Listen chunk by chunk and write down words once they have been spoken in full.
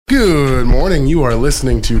Good morning. You are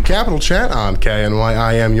listening to Capital Chat on KNY.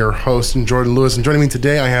 I am your host, Jordan Lewis, and joining me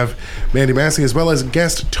today I have Mandy Massey as well as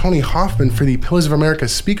guest Tony Hoffman for the Pillars of America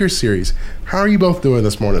Speaker Series. How are you both doing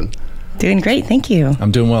this morning? Doing great, thank you.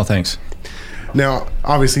 I'm doing well, thanks. Now,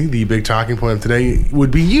 obviously, the big talking point of today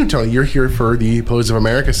would be you, Tony. You're here for the Pillars of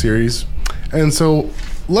America series. And so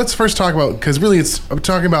let's first talk about, because really I'm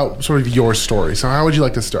talking about sort of your story. So how would you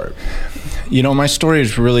like to start? You know, my story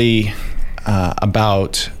is really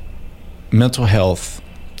about mental health,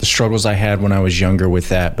 the struggles I had when I was younger with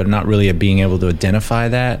that, but not really being able to identify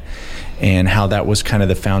that, and how that was kind of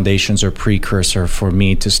the foundations or precursor for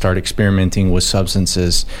me to start experimenting with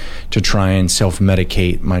substances to try and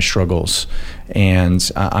self-medicate my struggles. And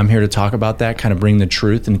I'm here to talk about that, kind of bring the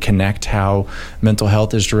truth and connect how mental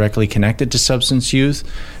health is directly connected to substance use,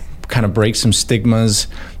 kind of break some stigmas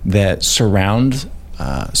that surround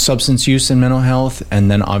substance use and mental health, and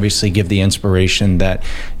then obviously give the inspiration that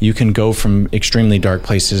you can go from extremely dark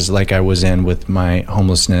places like I was in with my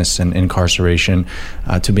homelessness and incarceration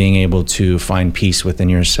to being able to find peace within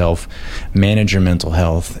yourself, manage your mental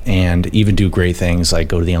health, and even do great things like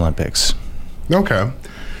go to the Olympics. Okay.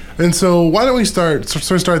 And so why don't we start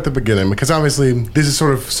at the beginning? Because obviously this is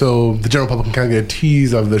sort of so the general public can kind of get a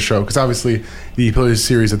tease of the show. Because obviously the Pillars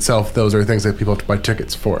series itself, those are things that people have to buy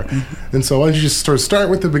tickets for. Mm-hmm. And so why don't you just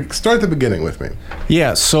start at the beginning with me?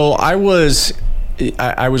 Yeah. So I was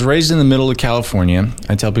raised in the middle of California.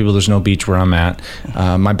 I tell people there's no beach where I'm at.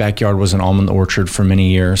 My backyard was an almond orchard for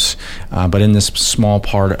many years, but in this small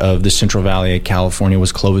part of the Central Valley of California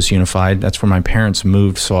was Clovis Unified. That's where my parents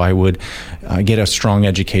moved, so I would get a strong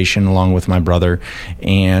education along with my brother.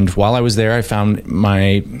 And while I was there, I found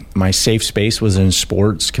my safe space was in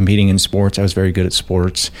sports, competing in sports. I was very good at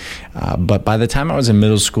sports. But by the time I was in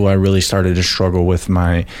middle school, I really started to struggle with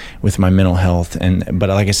my mental health. But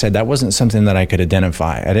like I said, that wasn't something that I could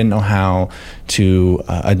identify. I didn't know how to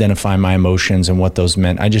identify my emotions and what those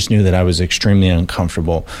meant. I just knew that I was extremely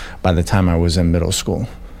uncomfortable by the time I was in middle school.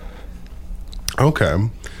 Okay.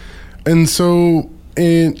 And so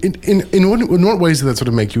in what ways did that sort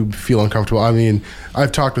of make you feel uncomfortable? I mean,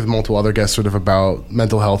 I've talked with multiple other guests sort of about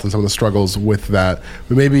mental health and some of the struggles with that.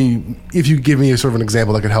 But maybe if you give me a sort of an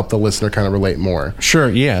example that could help the listener kind of relate more. Sure,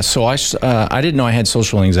 yeah. So I didn't know I had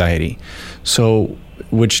social anxiety. So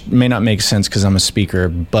which may not make sense because I'm a speaker,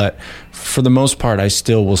 but for the most part, I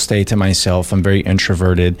still will stay to myself. I'm very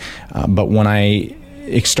introverted. But when I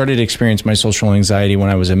started to experience my social anxiety when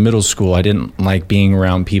I was in middle school, I didn't like being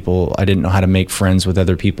around people. I didn't know how to make friends with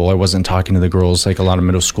other people. I wasn't talking to the girls like a lot of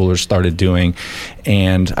middle schoolers started doing.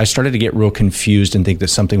 And I started to get real confused and think that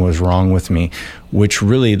something was wrong with me, which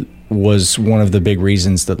really was one of the big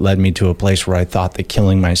reasons that led me to a place where I thought that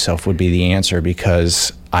killing myself would be the answer,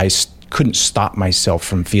 because I couldn't stop myself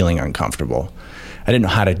from feeling uncomfortable. I didn't know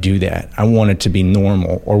how to do that. I wanted to be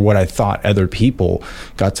normal, or what I thought other people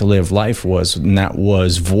got to live life was, and that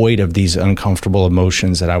was void of these uncomfortable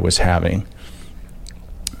emotions that I was having.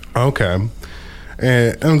 Okay.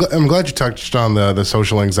 And I'm glad you touched on the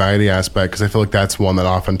social anxiety aspect, because I feel like that's one that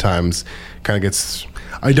oftentimes kind of gets,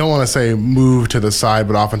 I don't want to say moved to the side,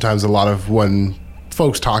 but oftentimes a lot of when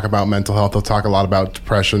folks talk about mental health, they'll talk a lot about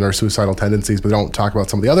depression or suicidal tendencies, but they don't talk about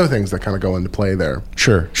some of the other things that kind of go into play there.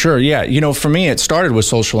 Sure. Yeah. You know, for me, it started with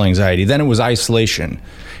social anxiety. Then it was isolation.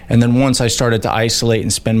 And then once I started to isolate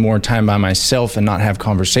and spend more time by myself and not have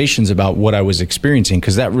conversations about what I was experiencing,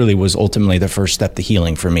 because that really was ultimately the first step to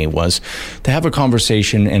healing for me, was to have a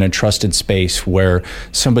conversation in a trusted space where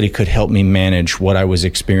somebody could help me manage what I was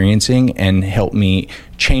experiencing and help me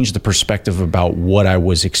change the perspective about what I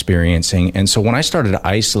was experiencing. And so when I started to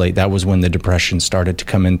isolate, that was when the depression started to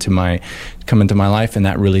come into my life, and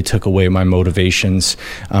that really took away my motivations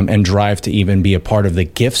and drive to even be a part of the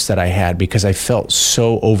gifts that I had, because I felt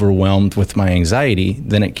so overwhelmed with my anxiety.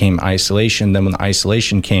 Then it came isolation. Then when the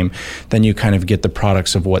isolation came, then you kind of get the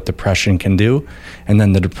products of what depression can do. And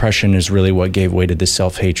then the depression is really what gave way to the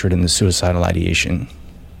self-hatred and the suicidal ideation.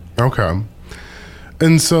 Okay.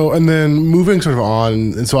 And then moving sort of on,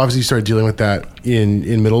 and so obviously you started dealing with that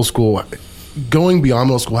in middle school. Going beyond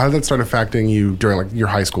middle school, how did that start affecting you during like your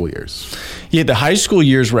high school years? Yeah, the high school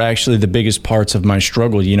years were actually the biggest parts of my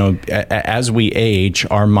struggle. You know, as we age,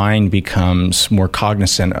 our mind becomes more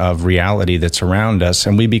cognizant of reality that's around us,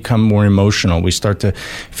 and we become more emotional. We start to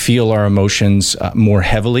feel our emotions more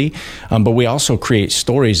heavily, but we also create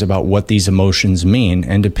stories about what these emotions mean.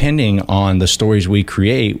 And depending on the stories we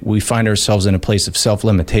create, we find ourselves in a place of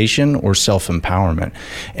self-limitation or self-empowerment.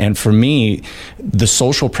 And for me, the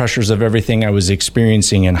social pressures of everything I was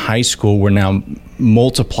experiencing in high school were now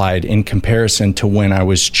multiplied in comparison to when I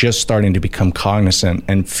was just starting to become cognizant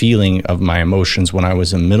and feeling of my emotions when I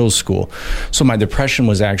was in middle school. So my depression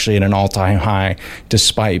was actually at an all-time high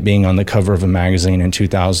despite being on the cover of a magazine in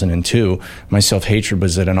 2002. My self-hatred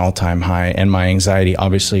was at an all-time high, and my anxiety,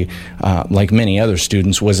 obviously, like many other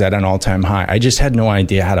students, was at an all-time high. I just had no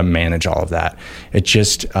idea how to manage all of that. It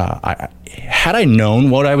just, had I known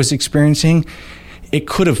what I was experiencing, it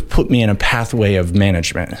could have put me in a pathway of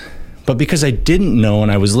management. But because I didn't know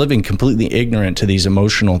and I was living completely ignorant to these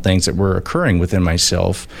emotional things that were occurring within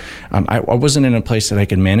myself, I wasn't in a place that I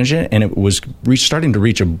could manage it, and it was starting to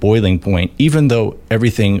reach a boiling point, even though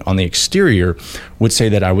everything on the exterior would say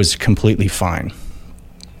that I was completely fine.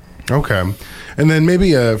 Okay. And then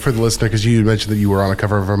maybe for the listener, because you mentioned that you were on a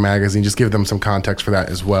cover of a magazine, just give them some context for that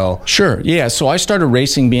as well. Sure. Yeah. So I started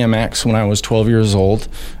racing BMX when I was 12 years old.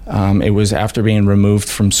 It was after being removed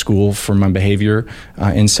from school for my behavior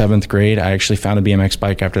in 7th grade. I actually found a BMX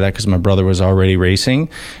bike after that because my brother was already racing.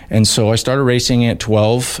 And so I started racing at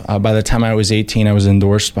 12. By the time I was 18, I was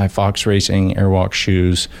endorsed by Fox Racing, Airwalk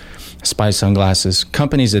shoes, Spy sunglasses.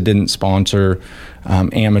 Companies that didn't sponsor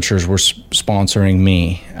amateurs were sponsoring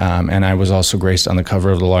me, and I was also graced on the cover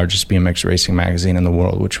of the largest BMX racing magazine in the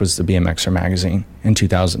world, which was the BMXer magazine, in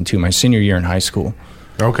 2002, my senior year in high school.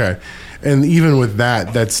 Okay. And even with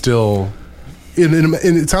that, that's still... And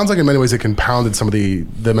it sounds like in many ways it compounded some of the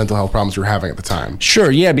mental health problems you were having at the time. Sure,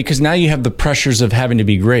 yeah, because now you have the pressures of having to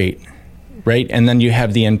be great, right? And then you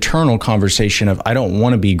have the internal conversation of, I don't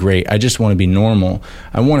want to be great. I just want to be normal.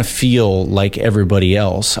 I want to feel like everybody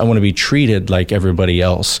else. I want to be treated like everybody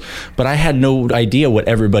else. But I had no idea what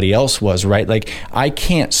everybody else was, right? Like, I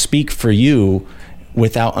can't speak for you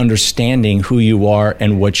without understanding who you are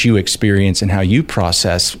and what you experience and how you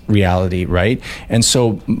process reality, right? And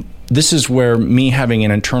so this is where me having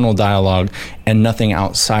an internal dialogue and nothing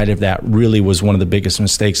outside of that really was one of the biggest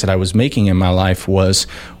mistakes that I was making in my life. Was,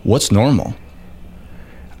 what's normal?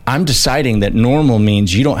 I'm deciding that normal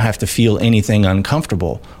means you don't have to feel anything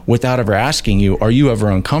uncomfortable without ever asking you, are you ever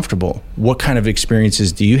uncomfortable? What kind of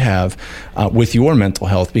experiences do you have with your mental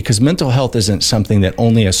health? Because mental health isn't something that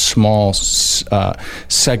only a small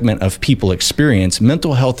segment of people experience.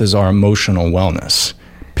 Mental health is our emotional wellness.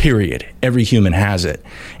 Period. Every human has it.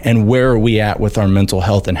 And where are we at with our mental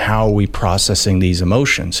health, and how are we processing these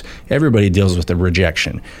emotions? Everybody deals with the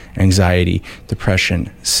rejection, anxiety,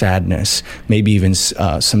 depression, sadness, maybe even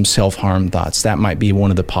some self-harm thoughts. That might be one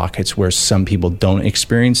of the pockets where some people don't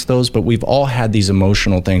experience those, but we've all had these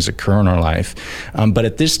emotional things occur in our life. But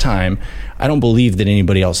at this time, I don't believe that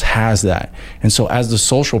anybody else has that. And so as the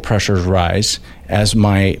social pressures rise, as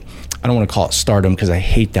my, I don't want to call it stardom because I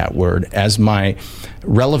hate that word, as my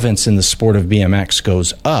relevance in the sport of BMX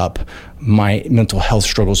goes up, my mental health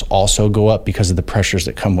struggles also go up because of the pressures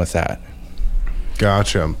that come with that.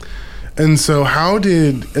 Gotcha. And so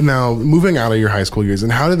now moving out of your high school years,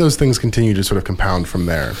 and how did those things continue to sort of compound from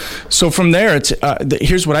there? So from there, it's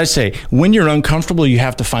here's what I say. When you're uncomfortable, you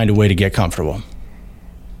have to find a way to get comfortable.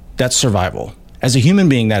 That's survival. As a human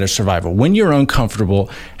being, that is survival. When you're uncomfortable,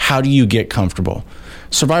 how do you get comfortable?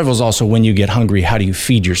 Survival is also when you get hungry, how do you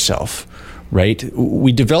feed yourself, right?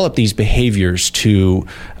 We develop these behaviors to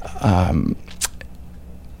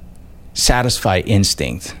satisfy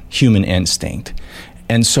instinct, human instinct.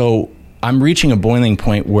 And so I'm reaching a boiling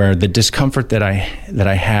point where the discomfort that I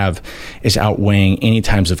have is outweighing any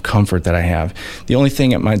times of comfort that I have. The only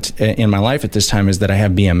thing in my life at this time is that I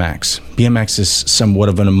have BMX. BMX is somewhat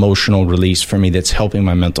of an emotional release for me that's helping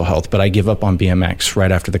my mental health, but I give up on BMX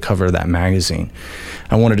right after the cover of that magazine.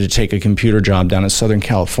 I wanted to take a computer job down in Southern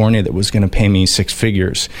California that was going to pay me 6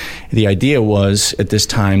 figures. The idea was at this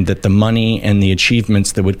time that the money and the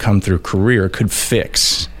achievements that would come through career could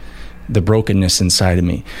fix the brokenness inside of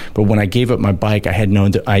me. But when I gave up my bike, I had no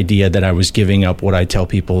idea that I was giving up what I tell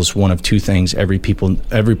people is one of 2 things every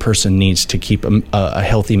person needs to keep a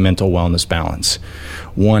healthy mental wellness balance.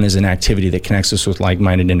 One is an activity that connects us with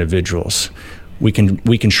like-minded individuals. We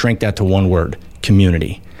can shrink that to one word: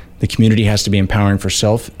 community. The community has to be empowering for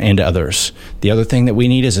self and others. The other thing that we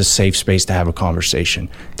need is a safe space to have a conversation.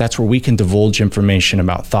 That's where we can divulge information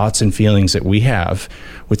about thoughts and feelings that we have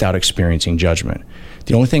without experiencing judgment.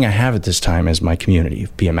 The only thing I have at this time is my community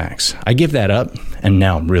of BMX. I give that up, and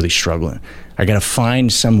now I'm really struggling. I got to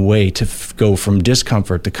find some way to go from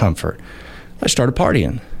discomfort to comfort. I started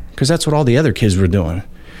partying because that's what all the other kids were doing.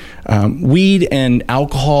 Weed and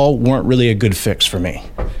alcohol weren't really a good fix for me,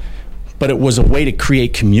 but it was a way to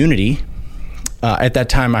create community. at that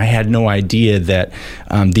time, I had no idea that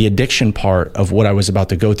the addiction part of what I was about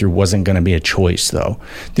to go through wasn't going to be a choice, though.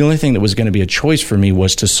 The only thing that was going to be a choice for me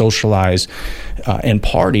was to socialize and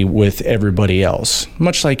party with everybody else,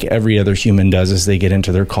 much like every other human does as they get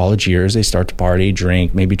into their college years. They start to party,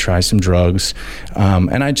 drink, maybe try some drugs.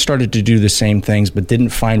 And I'd started to do the same things, but didn't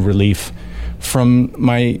find relief from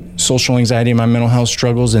my social anxiety and my mental health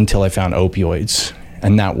struggles until I found opioids.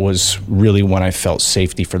 And that was really when I felt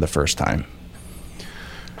safety for the first time.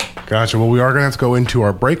 Gotcha. Well, we are going to have to go into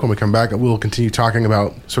our break. When we come back, we'll continue talking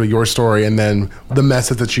about sort of your story and then the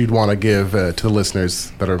message that you'd want to give to the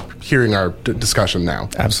listeners that are hearing our discussion now.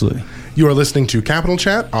 Absolutely. You are listening to Capital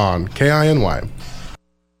Chat on KINY.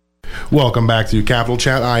 Welcome back to Capital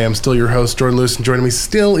Chat. I am still your host, Jordan Lewis, and joining me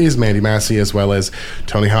still is Mandy Massey as well as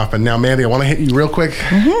Tony Hoffman. Now, Mandy, I want to hit you real quick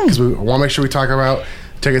because we want to make sure we talk about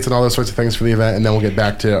tickets and all those sorts of things for the event, and then we'll get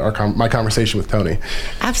back to my conversation with Tony.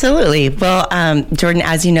 Absolutely. Well, Jordan,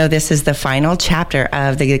 as you know, this is the final chapter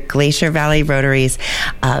of the Glacier Valley Rotary's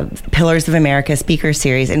Pillars of America Speaker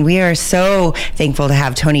Series, and we are so thankful to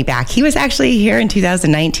have Tony back. He was actually here in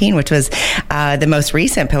 2019, which was the most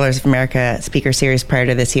recent Pillars of America Speaker Series prior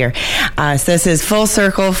to this year. So this is full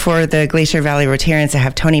circle for the Glacier Valley Rotarians to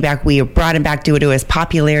have Tony back. We brought him back due to his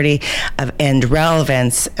popularity and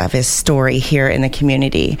relevance of his story here in the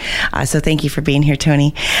community. So thank you for being here,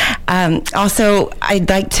 Tony. Also, I'd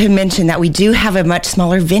like to mention that we do have a much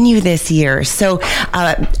smaller venue this year. So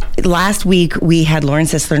last week we had Lauren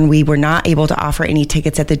Sisler, and we were not able to offer any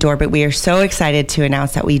tickets at the door, but we are so excited to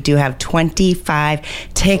announce that we do have 25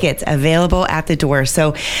 tickets available at the door.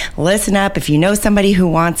 So listen up. If you know somebody who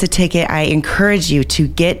wants a ticket, I encourage you to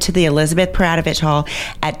get to the Elizabeth Paradovich Hall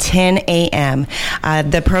at 10 a.m.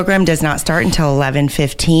 The program does not start until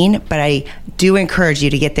 11:15, but I do encourage you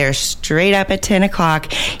to get there straight up at 10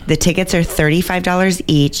 o'clock. The tickets are $35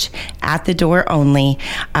 each, at the door only.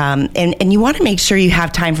 And you want to make sure you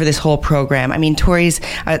have time for this whole program. I mean, Tony's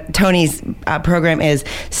program is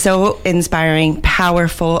so inspiring,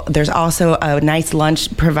 powerful. There's also a nice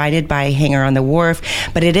lunch provided by Hangar on the Wharf,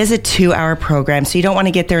 but it is a 2-hour program, so you don't want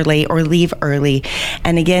to get there late or leave early.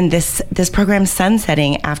 And again, this program's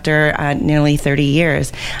sunsetting after nearly 30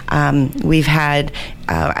 years. We've had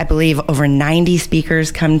I believe over 90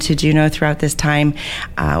 speakers come to Juneau throughout this time.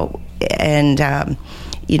 There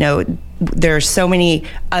are so many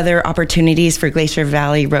other opportunities for Glacier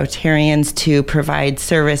Valley Rotarians to provide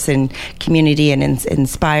service and community and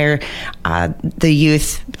inspire the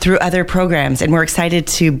youth through other programs. And we're excited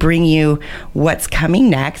to bring you what's coming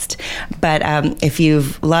next. But if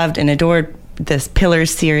you've loved and adored this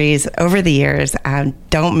Pillars series over the years,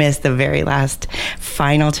 don't miss the very last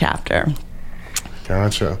final chapter.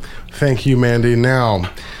 Gotcha. Thank you, Mandy. Now,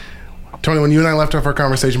 Tony, when you and I left off our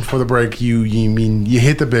conversation before the break, you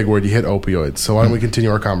hit the big word, you hit opioids. So why don't we continue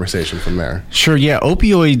our conversation from there? Sure, yeah.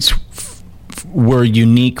 Opioids were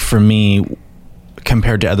unique for me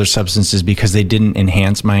compared to other substances because they didn't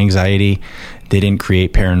enhance my anxiety. They didn't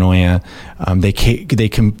create paranoia. They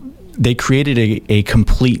created a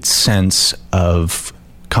complete sense of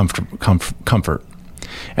comfort.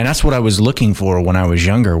 And that's what I was looking for when I was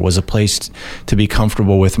younger, was a place to be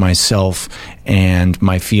comfortable with myself and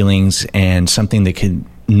my feelings, and something that could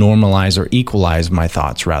normalize or equalize my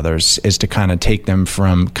thoughts, rather, is to kind of take them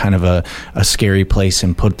from kind of a scary place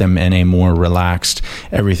and put them in a more relaxed,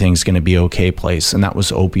 everything's going to be okay place. And that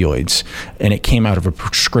was opioids. And it came out of a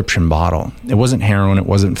prescription bottle. It wasn't heroin. It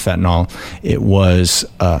wasn't fentanyl. It was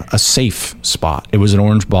a safe spot. It was an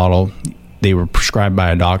orange bottle. They were prescribed by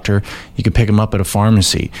a doctor. You could pick them up at a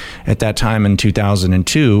pharmacy. At that time in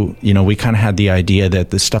 2002, we kind of had the idea that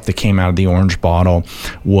the stuff that came out of the orange bottle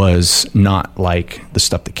was not like the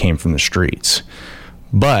stuff that came from the streets.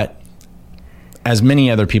 But as many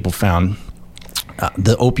other people found,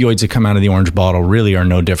 the opioids that come out of the orange bottle really are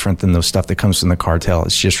no different than the stuff that comes from the cartel.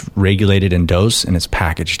 It's just regulated in dose and it's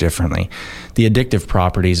packaged differently. The addictive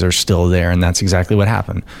properties are still there, and that's exactly what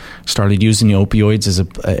happened. Started using the opioids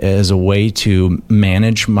as a way to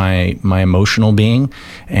manage my emotional being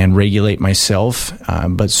and regulate myself,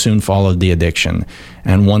 but soon followed the addiction.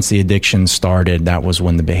 And once the addiction started, that was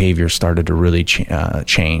when the behavior started to really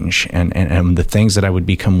change. And the things that I would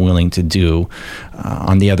become willing to do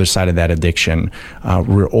on the other side of that addiction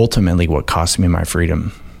were ultimately what cost me my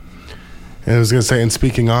freedom. And I was going to say, and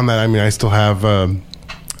speaking on that, I mean, I still have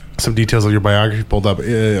some details of your biography pulled up.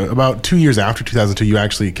 About 2 years after 2002, you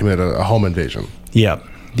actually committed a home invasion. Yeah.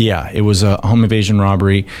 It was a home invasion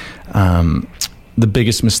robbery. the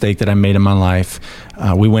biggest mistake that I made in my life.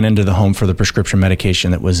 We went into the home for the prescription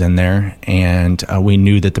medication that was in there, and we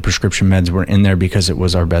knew that the prescription meds were in there because it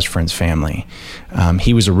was our best friend's family.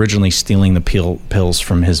 He was originally stealing the pills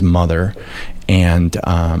from his mother and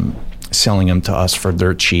selling them to us for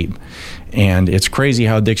dirt cheap. And it's crazy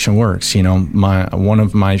how addiction works. You know, one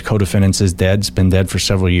of my co-defendants is dead. It's been dead for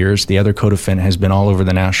several years. The other co-defendant has been all over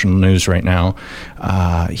the national news right now.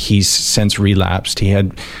 He's since relapsed. He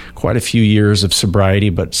had quite a few years of sobriety,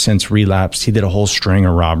 but since relapsed, he did a whole string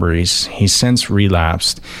of robberies. He's since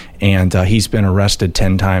relapsed, and he's been arrested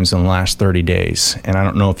 10 times in the last 30 days. And I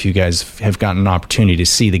don't know if you guys have gotten an opportunity to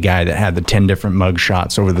see the guy that had the 10 different mug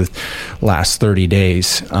shots over the last 30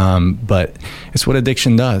 days. But it's what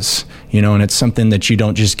addiction does, you know, and it's something that you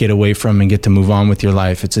don't just get away from and get to move on with your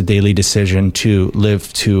life. It's a daily decision to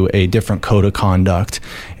live to a different code of conduct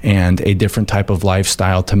and a different type of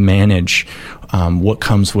lifestyle to manage what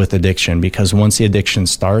comes with addiction, because once the addiction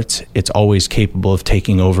starts, it's always capable of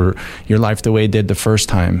taking over your life the way it did the first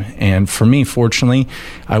time. And for me, fortunately,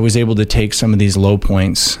 I was able to take some of these low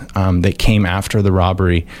points that came after the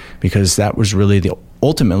robbery, because that was really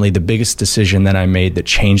ultimately the biggest decision that I made that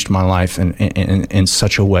changed my life in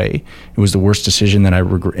such a way. It was the worst decision that I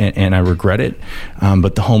regret it.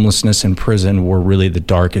 But the homelessness and prison were really the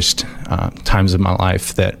darkest times of my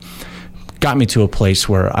life that got me to a place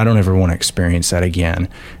where I don't ever want to experience that again.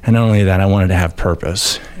 And not only that, I wanted to have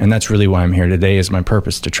purpose. And that's really why I'm here today, is my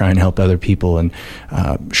purpose to try and help other people and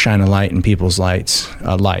shine a light in people's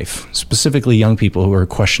life, specifically young people who are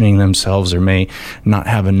questioning themselves or may not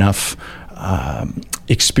have enough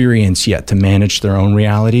experience yet to manage their own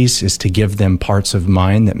realities, is to give them parts of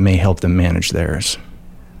mine that may help them manage theirs.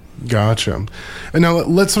 Gotcha. And now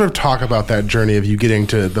let's sort of talk about that journey of you getting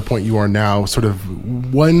to the point you are now. Sort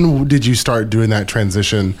of, when did you start doing that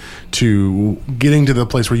transition to getting to the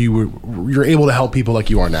place where you're able to help people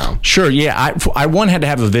like you are now? Sure. Yeah. I had to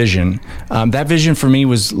have a vision. That vision for me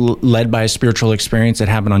was led by a spiritual experience that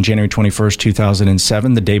happened on January 21st,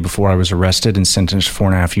 2007, the day before I was arrested and sentenced to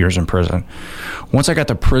 4.5 years in prison. Once I got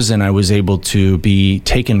to prison, I was able to be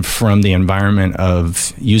taken from the environment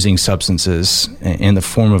of using substances in the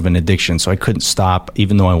form of an addiction. So I couldn't stop,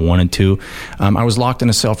 even though I wanted to. I was locked in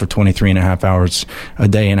a cell for 23 and a half hours a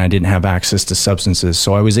day, and I didn't have access to substances.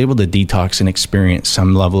 So I was able to detox and experience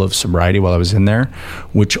some level of sobriety while I was in there,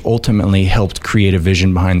 which ultimately helped create a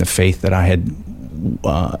vision behind the faith that I had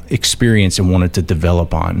experience and wanted to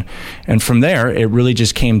develop on. And from there, it really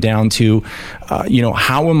just came down to,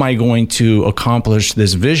 how am I going to accomplish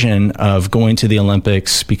this vision of going to the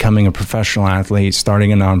Olympics, becoming a professional athlete,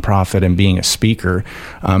 starting a nonprofit, and being a speaker,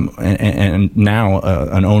 and now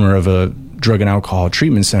an owner of a drug and alcohol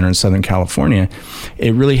treatment center in Southern California.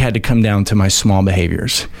 It really had to come down to my small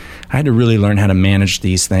behaviors. I had to really learn how to manage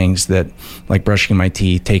these things, that, like brushing my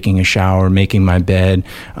teeth, taking a shower, making my bed,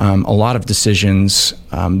 a lot of decisions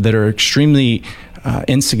that are extremely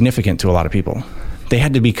insignificant to a lot of people. They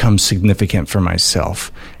had to become significant for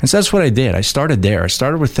myself. And so that's what I did. I started there. I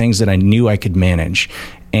started with things that I knew I could manage.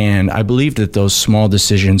 And I believed that those small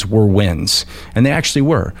decisions were wins. And they actually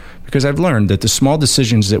were, because I've learned that the small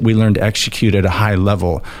decisions that we learn to execute at a high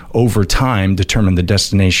level over time determine the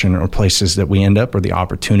destination or places that we end up, or the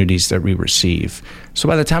opportunities that we receive. So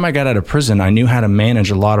by the time I got out of prison, I knew how to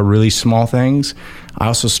manage a lot of really small things. I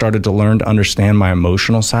also started to learn to understand my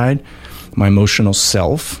emotional side, my emotional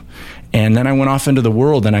self. And then I went off into the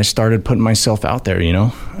world and I started putting myself out there,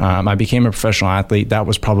 I became a professional athlete. That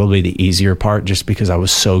was probably the easier part, just because I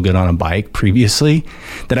was so good on a bike previously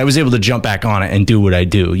that I was able to jump back on it and do what I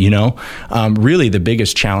do, Really, the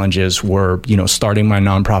biggest challenges were, starting my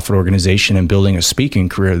nonprofit organization and building a speaking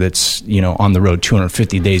career that's, on the road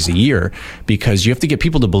 250 days a year, because you have to get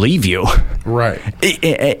people to believe you. Right.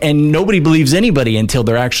 And nobody believes anybody until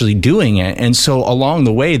they're actually doing it. And so along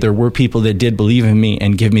the way, there were people that did believe in me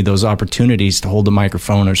and give me those opportunities to hold a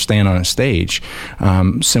microphone or stand on a stage,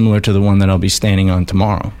 similar to the one that I'll be standing on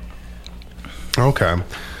tomorrow. Okay. I was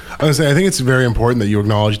gonna say, I think it's very important that you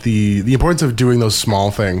acknowledge the importance of doing those small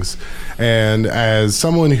things. And as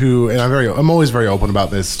someone who, and I'm always very open about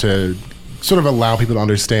this, to sort of allow people to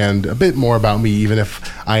understand a bit more about me, even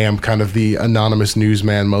if I am kind of the anonymous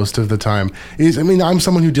newsman most of the time, I'm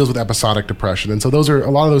someone who deals with episodic depression. And so a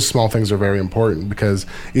lot of those small things are very important, because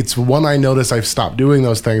it's when I notice I've stopped doing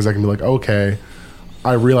those things, I can be like, okay,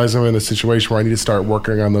 I realize I'm in a situation where I need to start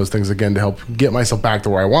working on those things again to help get myself back to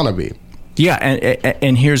where I want to be. Yeah.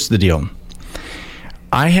 And here's the deal.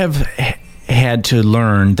 I have had to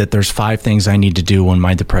learn that there's 5 things I need to do when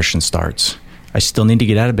my depression starts. I still need to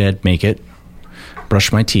get out of bed, make it,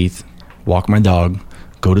 brush my teeth, walk my dog,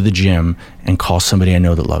 go to the gym, and call somebody I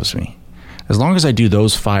know that loves me. As long as I do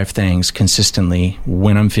those 5 things consistently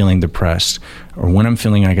when I'm feeling depressed or when I'm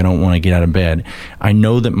feeling like I don't want to get out of bed, I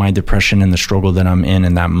know that my depression and the struggle that I'm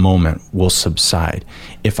in that moment will subside.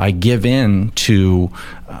 If I give in to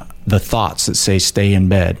the thoughts that say stay in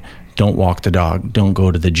bed, don't walk the dog, don't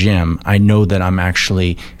go to the gym, I know that I'm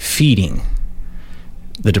actually feeding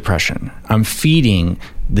the depression. I'm feeding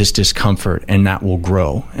this discomfort, and that will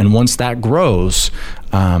grow. And once that grows,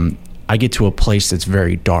 I get to a place that's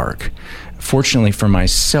very dark. Fortunately for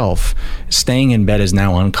myself, staying in bed is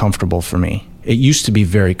now uncomfortable for me. It used to be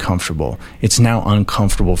very comfortable. It's now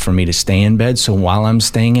uncomfortable for me to stay in bed. So while I'm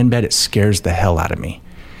staying in bed, it scares the hell out of me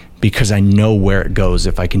because I know where it goes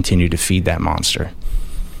if I continue to feed that monster.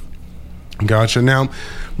 Gotcha. Now,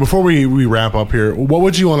 before we wrap up here, what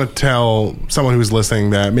would you want to tell someone who's listening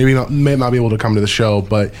that may not be able to come to the show,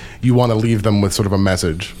 but you want to leave them with sort of a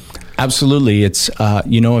message? Absolutely. It's,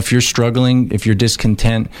 if you're struggling, if you're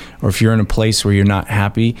discontent, or if you're in a place where you're not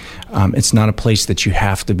happy, it's not a place that you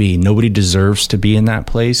have to be. Nobody deserves to be in that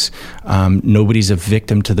place. Nobody's a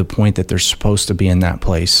victim to the point that they're supposed to be in that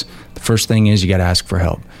place. The first thing is you got to ask for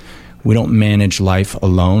help. We don't manage life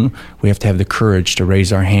alone. We have to have the courage to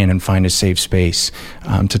raise our hand and find a safe space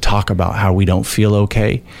to talk about how we don't feel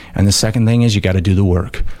okay. And the second thing is you got to do the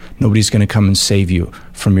work. Nobody's going to come and save you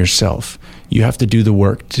from yourself. You have to do the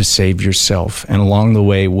work to save yourself. And along the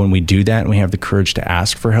way, when we do that and we have the courage to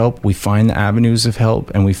ask for help, we find the avenues of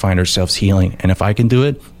help and we find ourselves healing. And if I can do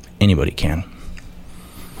it, anybody can.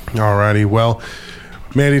 All righty. Well,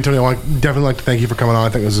 Mandy and Tony, I definitely like to thank you for coming on. I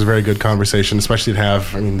think this is a very good conversation, especially to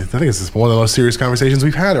have, I think this is one of the most serious conversations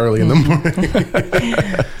we've had early in the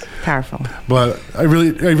morning. Powerful. But I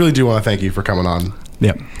really do want to thank you for coming on.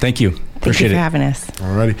 Yeah. Thank you. Thank you for having us.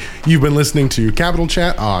 All righty. You've been listening to Capital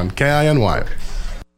Chat on KINY.